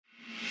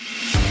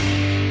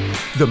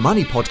The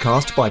Money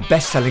Podcast by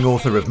best-selling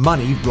author of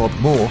Money, Rob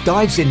Moore,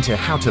 dives into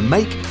how to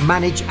make,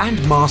 manage and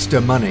master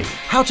money.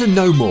 How to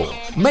know more,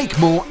 make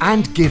more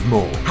and give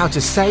more. How to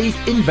save,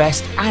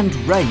 invest and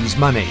raise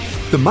money.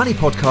 The Money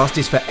Podcast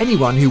is for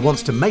anyone who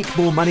wants to make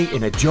more money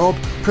in a job,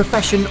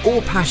 profession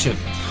or passion.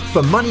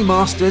 For money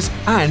masters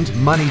and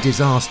money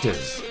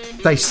disasters.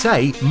 They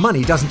say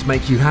money doesn't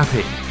make you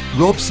happy.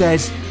 Rob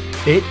says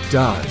it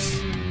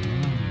does.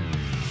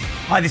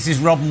 Hi, this is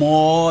Rob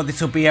Moore.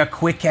 This will be a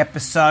quick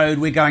episode.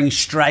 We're going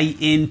straight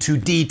into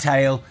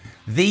detail.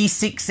 These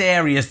 6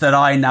 areas that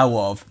I know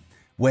of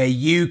where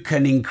you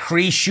can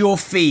increase your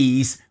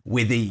fees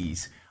with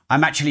ease.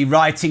 I'm actually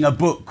writing a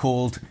book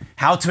called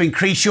How to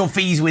Increase Your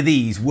Fees with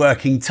Ease,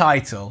 working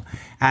title.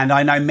 And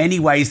I know many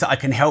ways that I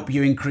can help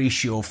you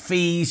increase your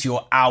fees,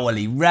 your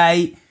hourly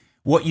rate,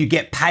 what you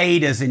get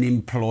paid as an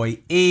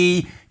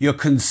employee, your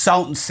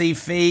consultancy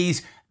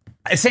fees,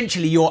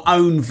 essentially your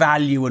own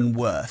value and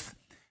worth.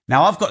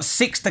 Now, I've got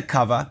 6 to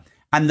cover,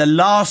 and the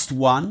last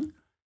one,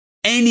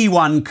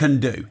 anyone can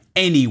do.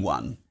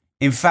 Anyone.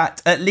 In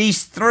fact, at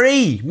least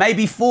 3,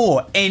 maybe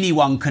 4,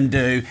 anyone can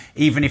do,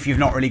 even if you've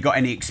not really got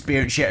any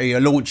experience yet or you're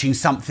launching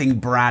something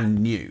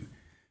brand new.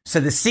 So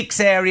the 6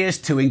 areas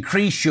to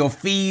increase your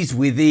fees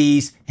with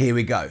ease, here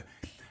we go.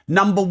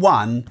 Number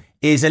 1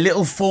 is a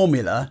little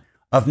formula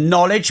of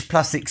knowledge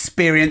plus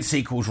experience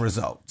equals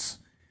results.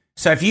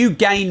 So if you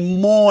gain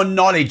more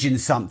knowledge in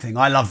something,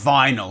 I love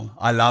vinyl,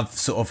 I love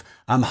sort of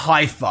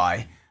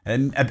hi-fi,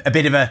 a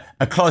bit of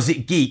a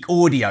closet geek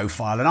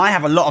audiophile, and I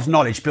have a lot of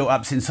knowledge built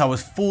up since I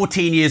was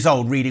 14 years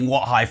old reading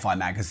What Hi-Fi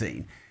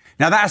magazine.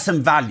 Now that has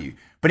some value,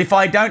 but if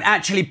I don't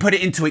actually put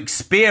it into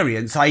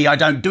experience, i.e. I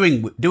don't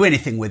do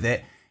anything with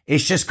it,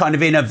 it's just kind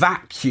of in a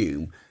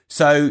vacuum.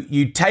 So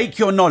you take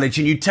your knowledge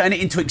and you turn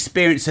it into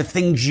experience of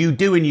things you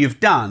do and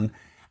you've done,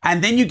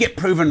 and then you get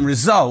proven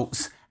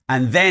results.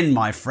 And then,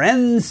 my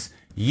friends,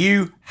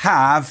 you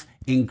have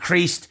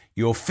increased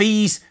your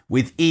fees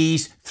with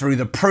ease through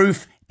the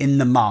proof in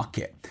the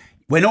market.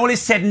 When all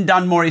is said and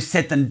done, more is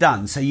said than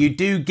done. So you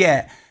do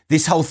get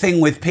this whole thing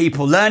with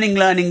people learning,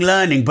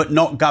 but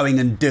not going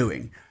and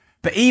doing.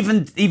 But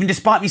even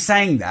despite me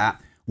saying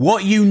that,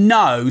 what you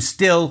know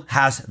still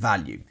has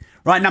value.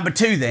 Right, number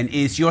 2 then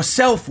is your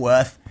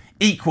self-worth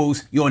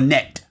equals your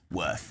net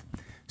worth.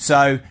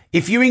 So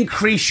if you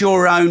increase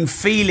your own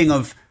feeling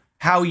of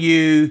how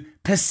you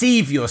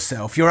perceive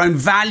yourself, your own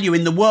value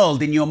in the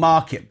world, in your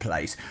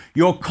marketplace,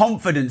 your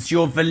confidence,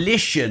 your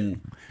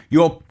volition,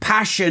 your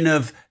passion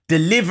of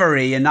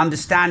delivery and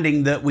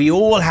understanding that we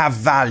all have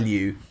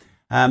value,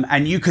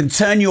 and you can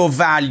turn your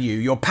value,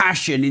 your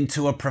passion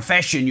into a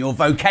profession, your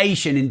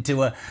vocation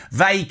into a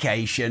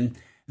vacation,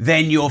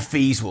 then your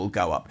fees will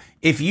go up.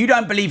 If you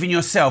don't believe in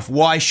yourself,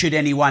 why should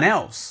anyone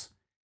else?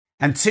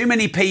 And too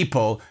many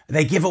people,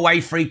 they give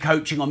away free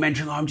coaching or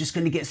mentoring. Oh, I'm just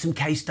going to get some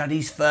case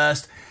studies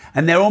first.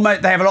 And they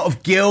have a lot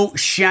of guilt,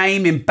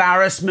 shame,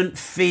 embarrassment,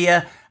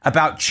 fear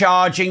about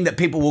charging, that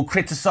people will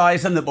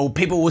criticize them, that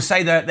people will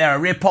say that they're a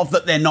rip-off,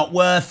 that they're not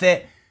worth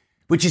it,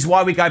 which is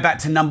why we go back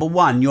to number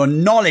 1. Your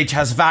knowledge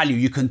has value.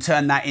 You can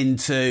turn that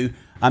into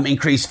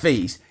increased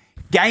fees.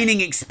 Gaining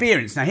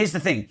experience. Now, here's the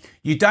thing.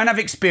 You don't have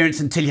experience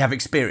until you have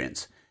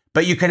experience,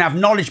 but you can have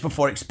knowledge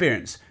before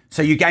experience.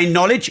 So you gain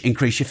knowledge,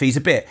 increase your fees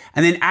a bit.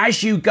 And then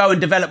as you go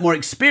and develop more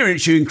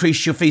experience, you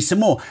increase your fees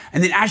some more.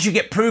 And then as you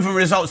get proven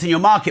results in your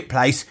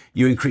marketplace,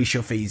 you increase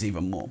your fees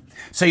even more.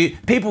 So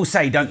people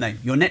say, don't they,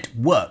 your net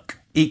work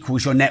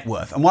equals your net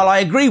worth. And while I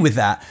agree with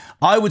that,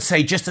 I would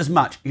say just as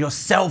much, your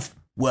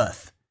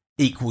self-worth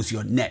equals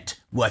your net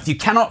worth. You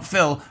cannot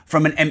fill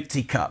from an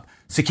empty cup.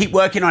 So keep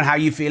working on how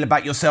you feel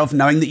about yourself,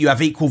 knowing that you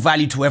have equal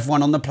value to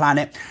everyone on the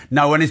planet.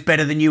 No one is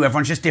better than you.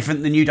 Everyone's just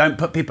different than you. Don't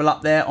put people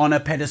up there on a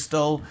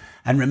pedestal.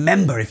 And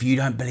remember, if you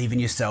don't believe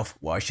in yourself,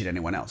 why should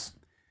anyone else?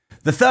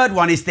 The third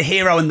one is the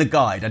hero and the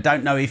guide. I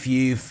don't know if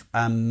you've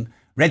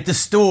read the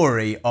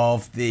story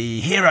of the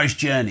hero's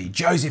journey,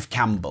 Joseph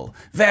Campbell,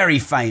 very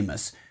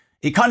famous.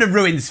 It kind of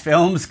ruins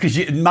films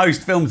because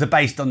most films are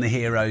based on the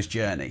hero's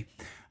journey.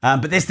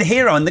 But there's the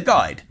hero and the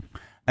guide.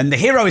 And the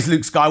hero is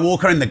Luke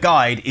Skywalker and the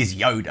guide is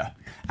Yoda.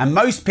 And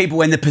most people,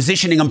 when they're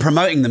positioning and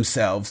promoting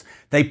themselves,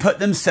 they put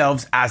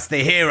themselves as the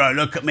hero.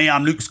 Look at me,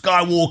 I'm Luke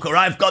Skywalker.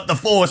 I've got the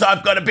Force.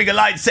 I've got a bigger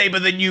lightsaber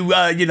than you.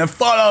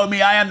 Follow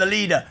me. I am the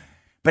leader.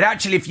 But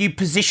actually, if you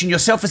position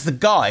yourself as the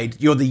guide,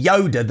 you're the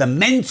Yoda, the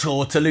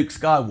mentor to Luke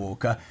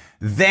Skywalker,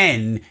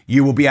 then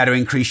you will be able to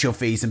increase your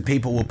fees and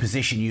people will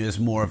position you as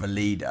more of a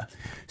leader.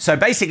 So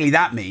basically,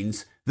 that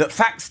means that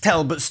facts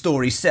tell but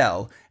stories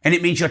sell. And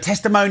it means your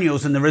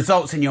testimonials and the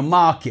results in your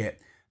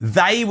market,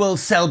 they will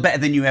sell better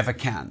than you ever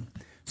can.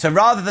 So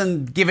rather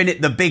than giving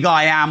it the big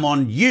I am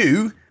on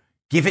you,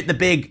 give it the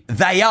big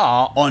they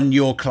are on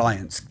your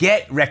clients.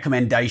 Get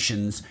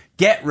recommendations,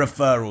 get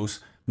referrals.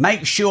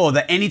 Make sure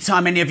that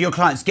anytime any of your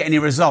clients get any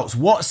results,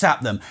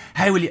 WhatsApp them.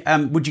 Hey,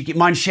 would you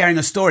mind sharing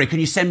a story?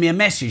 Can you send me a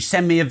message?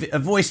 Send me a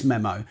voice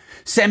memo.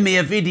 Send me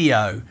a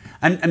video.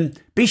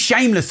 And be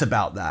shameless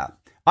about that.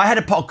 I had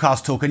a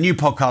new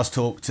podcast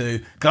talk to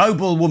the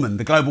Global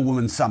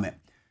Woman Summit.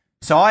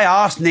 So I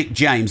asked Nick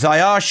James, I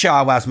asked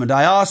Shah Wasmond,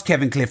 I asked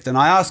Kevin Clifton,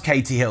 I asked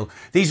Katie Hill.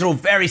 These are all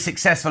very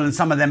successful and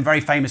some of them very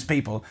famous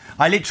people.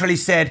 I literally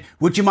said,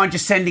 would you mind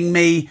just sending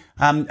me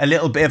a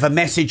little bit of a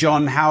message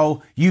on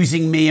how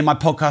using me and my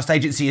podcast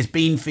agency has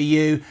been for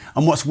you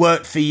and what's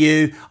worked for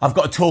you? I've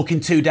got a talk in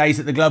 2 days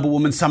at the Global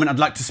Women's Summit. I'd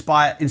like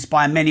to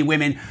inspire many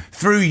women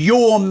through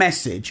your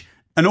message.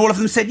 And all of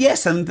them said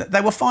yes, and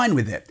they were fine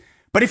with it.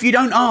 But if you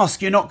don't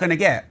ask, you're not going to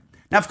get.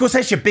 Now, of course,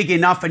 as you're big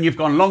enough and you've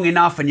gone long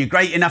enough and you're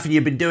great enough and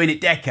you've been doing it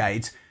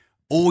decades,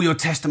 all your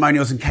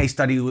testimonials and case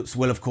studies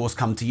will, of course,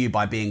 come to you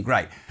by being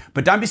great.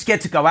 But don't be scared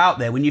to go out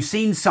there when you've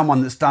seen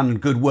someone that's done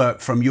good work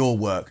from your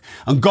work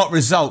and got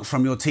results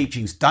from your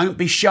teachings. Don't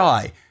be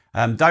shy.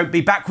 Don't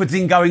be backwards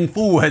in going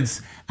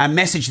forwards and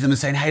message them and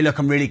saying, hey, look,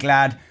 I'm really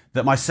glad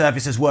that my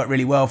service has worked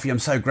really well for you. I'm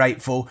so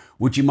grateful.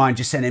 Would you mind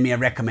just sending me a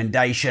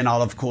recommendation?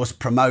 I'll, of course,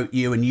 promote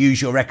you and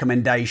use your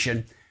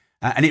recommendation.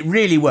 And it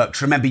really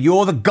works. Remember,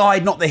 you're the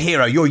guide, not the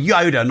hero. You're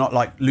Yoda, not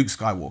like Luke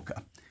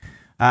Skywalker.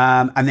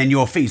 And then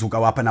your fees will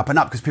go up and up and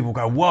up because people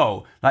go,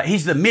 whoa, like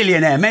he's the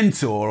millionaire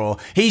mentor, or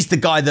he's the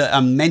guy that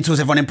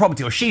mentors everyone in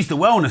property, or she's the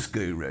wellness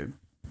guru.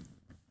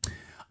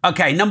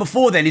 Okay, number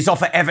 4 then is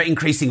offer ever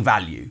increasing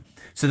value.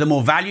 So the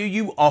more value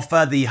you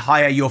offer, the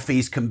higher your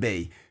fees can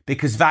be,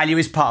 because value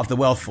is part of the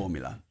wealth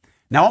formula.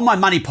 Now, on my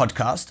money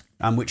podcast,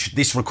 which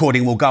this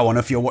recording will go on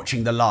if you're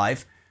watching the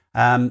live,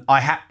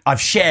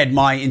 I've shared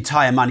my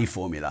entire money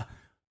formula.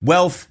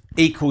 Wealth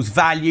equals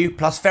value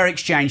plus fair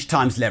exchange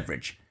times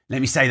leverage.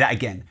 Let me say that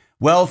again.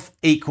 Wealth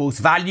equals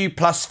value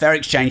plus fair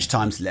exchange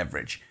times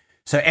leverage.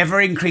 So ever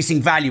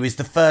increasing value is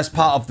the first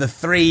part of the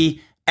 3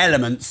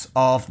 elements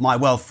of my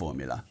wealth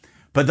formula.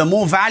 But the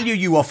more value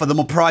you offer, the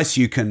more price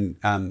you can,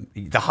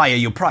 the higher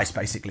your price,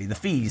 basically. The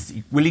fees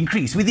will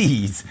increase with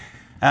ease.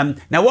 Now,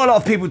 what a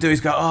lot of people do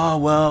is go, oh,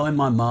 well, in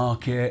my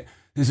market,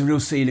 there's a real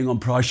ceiling on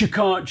price. You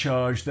can't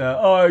charge that.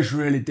 Oh, it's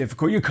really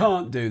difficult. You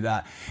can't do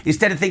that.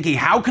 Instead of thinking,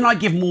 how can I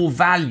give more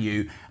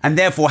value and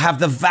therefore have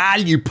the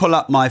value pull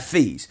up my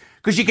fees?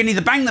 Because you can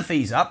either bang the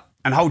fees up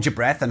and hold your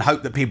breath and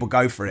hope that people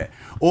go for it,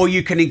 or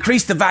you can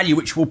increase the value,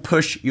 which will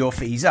push your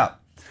fees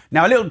up.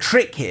 Now, a little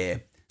trick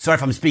here. Sorry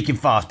if I'm speaking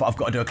fast, but I've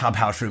got to do a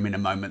Clubhouse room in a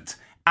moment.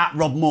 At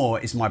Rob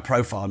Moore is my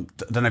profile.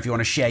 I don't know if you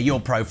want to share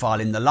your profile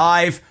in the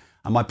live.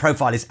 And my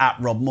profile is at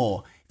Rob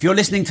Moore. If you're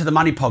listening to the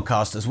Money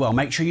Podcast as well,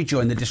 make sure you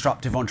join the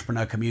Disruptive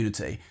Entrepreneur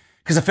community,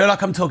 because I feel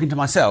like I'm talking to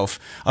myself.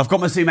 I've got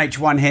my Zoom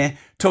H1 here,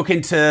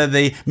 talking to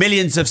the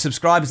millions of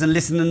subscribers and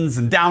listeners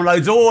and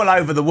downloads all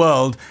over the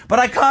world, but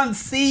I can't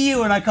see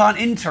you and I can't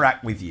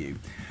interact with you.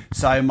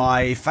 So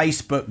my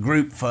Facebook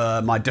group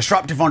for my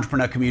Disruptive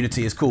Entrepreneur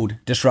community is called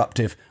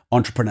Disruptive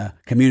Entrepreneur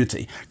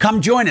Community. Come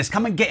join us.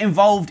 Come and get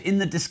involved in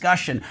the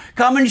discussion.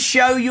 Come and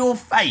show your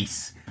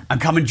face and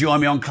come and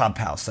join me on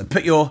Clubhouse. So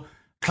put your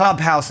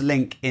Clubhouse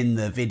link in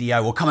the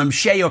video, or come and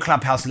share your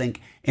Clubhouse link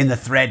in the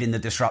thread in the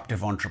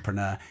Disruptive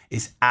Entrepreneur.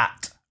 Is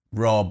at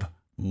Rob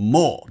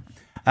Moore.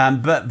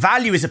 But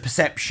value is a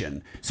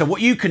perception. So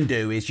what you can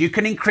do is you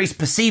can increase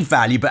perceived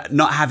value, but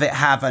not have it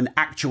have an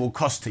actual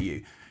cost to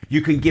you.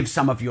 You can give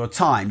some of your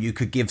time. You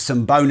could give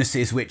some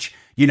bonuses, which,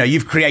 you know,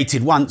 you've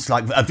created once,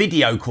 like a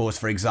video course,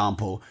 for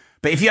example.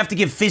 But if you have to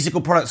give physical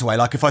products away,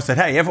 like if I said,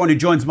 hey, everyone who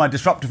joins my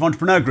Disruptive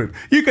Entrepreneur group,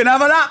 you can have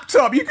a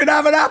laptop, you can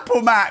have an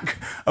Apple Mac.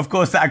 Of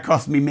course, that would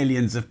cost me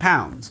millions of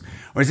pounds.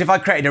 Whereas if I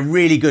created a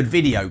really good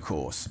video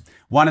course,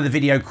 one of the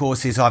video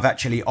courses I've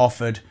actually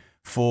offered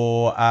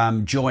for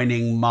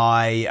joining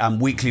my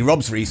weekly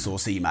Rob's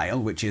Resource email,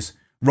 which is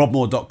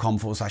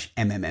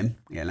robmoore.com/MMM.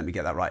 Yeah, let me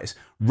get that right. It's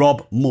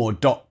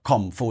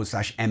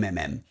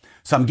robmoore.com/MMM.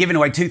 So I'm giving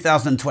away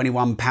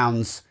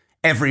 £2,021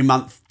 every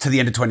month to the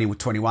end of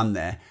 2021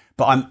 there.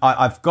 But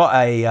I've got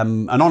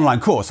an online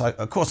course,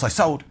 a course I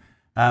sold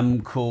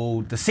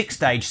called the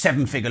 6-Stage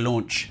 7-Figure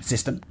Launch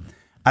System.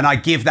 And I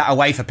give that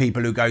away for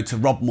people who go to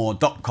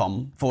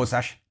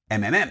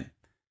robmoore.com/MMM.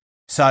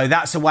 So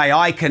that's a way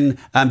I can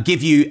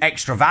give you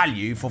extra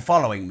value for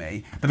following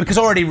me. But because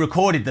I already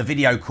recorded the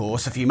video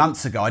course a few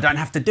months ago, I don't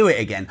have to do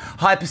it again.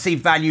 High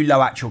perceived value,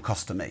 low actual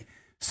cost to me.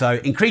 So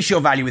increase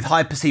your value with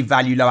high perceived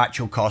value, low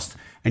actual cost,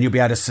 and you'll be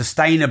able to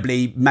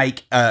sustainably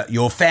make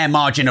your fair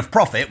margin of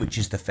profit, which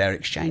is the fair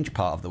exchange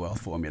part of the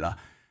wealth formula,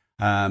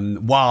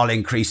 while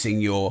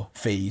increasing your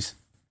fees.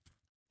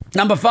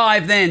 Number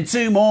 5 then,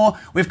 2 more.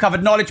 We've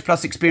covered knowledge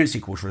plus experience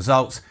equals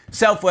results.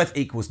 Self-worth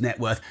equals net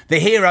worth. The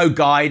hero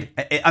guide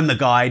and the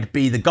guide.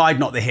 Be the guide,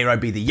 not the hero.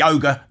 Be the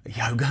yoga.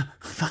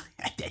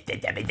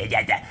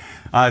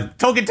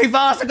 Talking too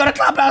fast. I've got a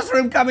Clubhouse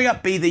room coming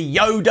up. Be the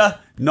Yoda,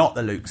 not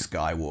the Luke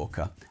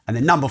Skywalker. And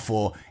then number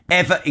 4,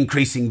 ever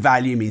increasing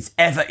value means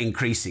ever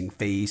increasing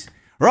fees.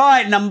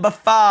 Right, number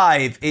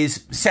 5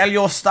 is sell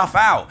your stuff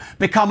out.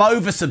 Become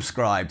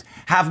oversubscribed.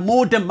 Have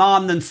more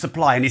demand than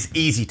supply, and it's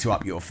easy to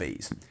up your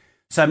fees.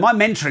 So my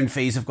mentoring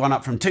fees have gone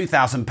up from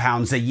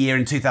 £2,000 a year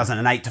in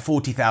 2008 to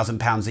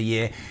 £40,000 a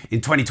year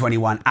in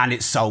 2021, and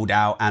it's sold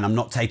out, and I'm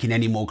not taking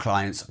any more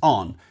clients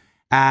on.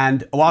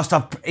 And whilst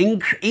I've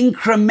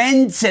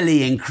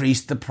incrementally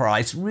increased the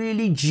price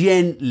really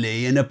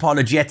gently and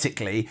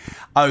apologetically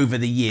over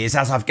the years,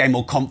 as I've gained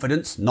more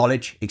confidence,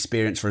 knowledge,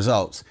 experience,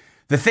 results,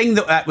 the thing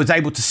that was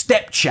able to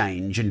step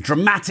change and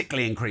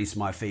dramatically increase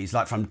my fees,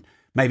 like from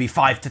maybe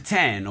 5 to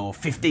 10 or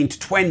 15 to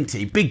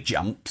 20, big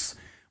jumps,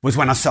 was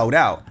when I sold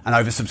out and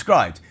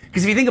oversubscribed.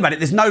 Because if you think about it,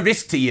 there's no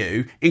risk to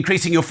you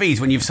increasing your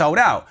fees when you've sold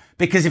out.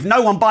 Because if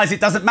no one buys,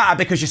 it doesn't matter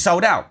because you're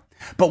sold out.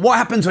 But what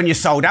happens when you're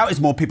sold out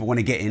is more people want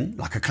to get in,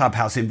 like a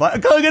Clubhouse invite. I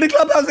can't get a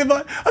Clubhouse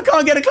invite. I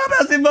can't get a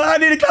Clubhouse invite. I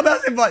need a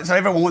Clubhouse invite. So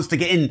everyone wants to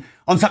get in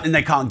on something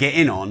they can't get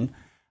in on.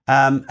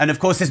 And of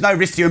course, there's no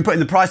risk to you in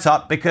putting the price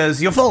up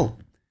because you're full.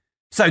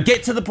 So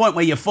get to the point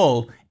where you're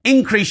full,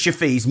 increase your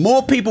fees.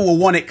 More people will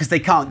want it because they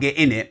can't get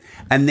in it.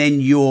 And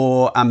then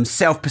your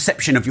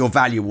self-perception of your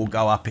value will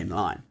go up in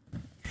line.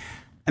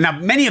 And now,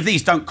 many of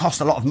these don't cost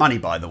a lot of money,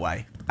 by the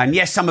way. And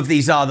yes, some of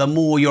these are the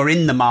more you're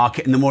in the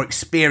market and the more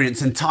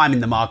experience and time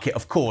in the market,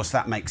 of course,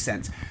 that makes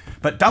sense.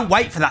 But don't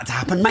wait for that to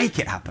happen, make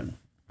it happen.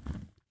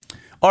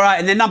 All right,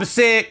 and then number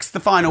 6, the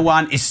final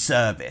one, is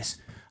service.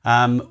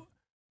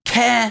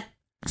 Care,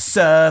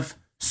 serve,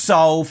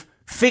 solve,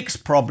 fix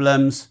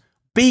problems,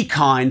 be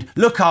kind,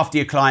 look after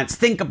your clients,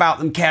 think about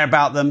them, care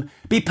about them,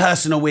 be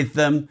personal with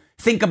them.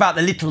 Think about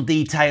the little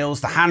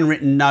details, the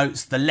handwritten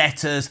notes, the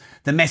letters,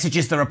 the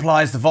messages, the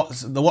replies, the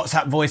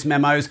WhatsApp voice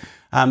memos,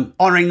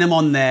 honouring them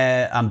on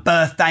their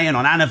birthday and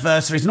on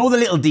anniversaries and all the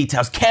little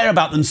details. Care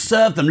about them,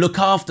 serve them, look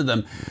after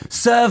them.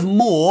 Serve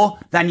more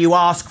than you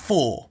ask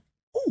for.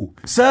 Ooh.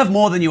 Serve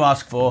more than you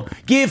ask for,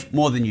 give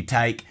more than you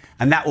take,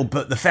 and that will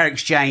put the fair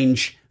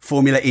exchange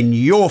formula in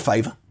your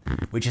favour,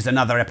 which is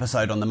another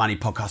episode on the Money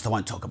Podcast. I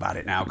won't talk about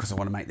it now because I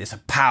want to make this a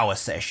power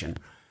session.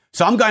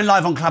 So I'm going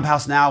live on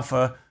Clubhouse now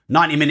for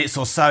 90 minutes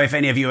or so. If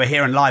any of you are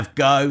here and live,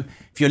 go.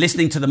 If you're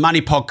listening to the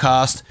Money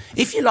Podcast,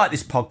 if you like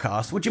this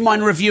podcast, would you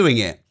mind reviewing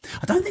it?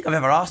 I don't think I've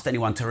ever asked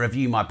anyone to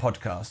review my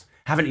podcast.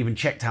 Haven't even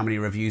checked how many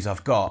reviews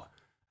I've got.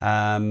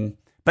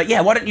 But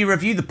yeah, why don't you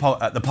review the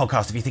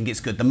podcast if you think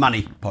it's good, the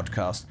Money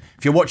Podcast.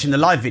 If you're watching the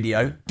live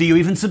video, do you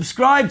even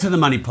subscribe to the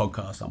Money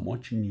Podcast? I'm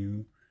watching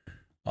you.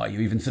 Are you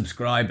even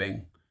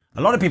subscribing?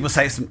 A lot of people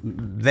say it's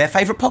their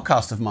favourite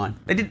podcast of mine.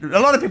 A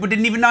lot of people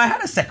didn't even know I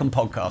had a second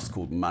podcast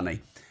called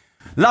Money.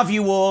 Love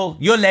you all.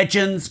 You're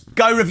legends.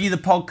 Go review the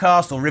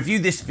podcast or review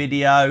this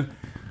video.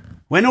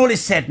 When all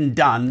is said and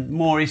done,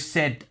 more is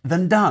said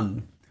than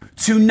done.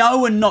 To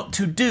know and not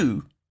to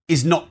do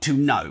is not to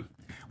know.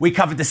 We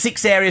covered the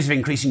 6 areas of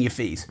increasing your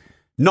fees.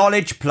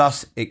 Knowledge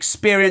plus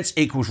experience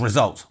equals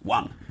results.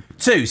 1.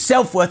 2.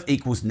 Self-worth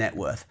equals net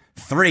worth.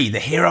 3. The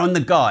hero and the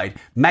guide.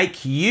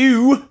 Make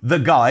you the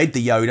guide,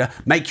 the Yoda.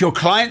 Make your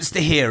clients the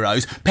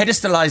heroes.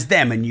 Pedestalize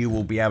them and you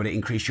will be able to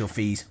increase your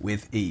fees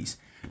with ease.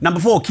 Number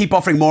 4, keep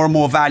offering more and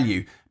more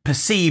value.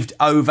 Perceived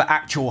over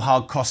actual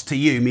hard cost to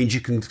you means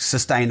you can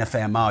sustain a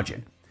fair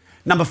margin.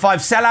 Number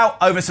 5, sell out,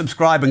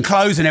 oversubscribe and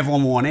close and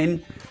everyone will want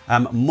in.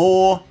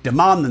 More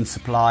demand than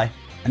supply.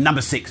 And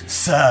number 6,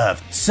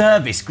 serve.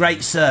 Service,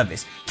 great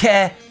service.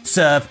 Care,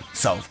 serve,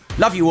 solve.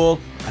 Love you all.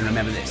 And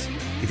remember this,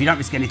 if you don't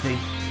risk anything,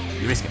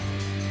 you risk it.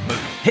 Boom.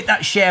 Hit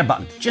that share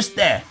button, just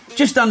there,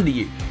 just under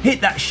you.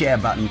 Hit that share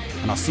button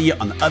and I'll see you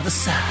on the other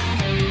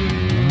side.